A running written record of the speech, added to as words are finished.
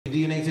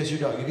DNA test your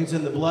dog. You can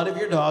send the blood of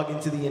your dog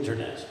into the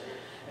internet.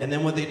 And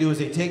then what they do is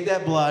they take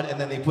that blood and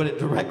then they put it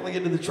directly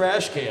into the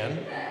trash can.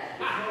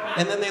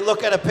 And then they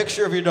look at a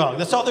picture of your dog.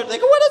 That's all they go,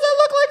 what does that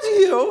look like to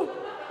you?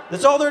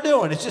 That's all they're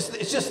doing. It's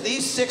just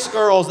these 6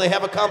 girls, they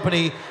have a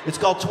company, it's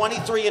called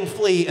 23 and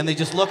Flea, and they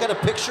just look at a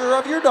picture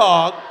of your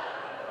dog,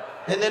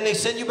 and then they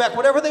send you back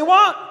whatever they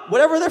want,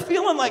 whatever they're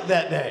feeling like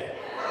that day.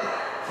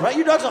 Right?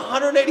 Your dog's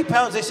 180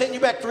 pounds, they send you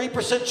back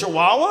 3%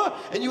 Chihuahua,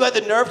 and you had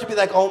the nerve to be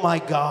like, oh my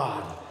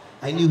God,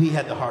 I knew he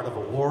had the heart of a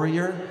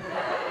warrior.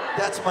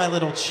 That's my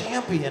little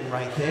champion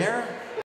right there.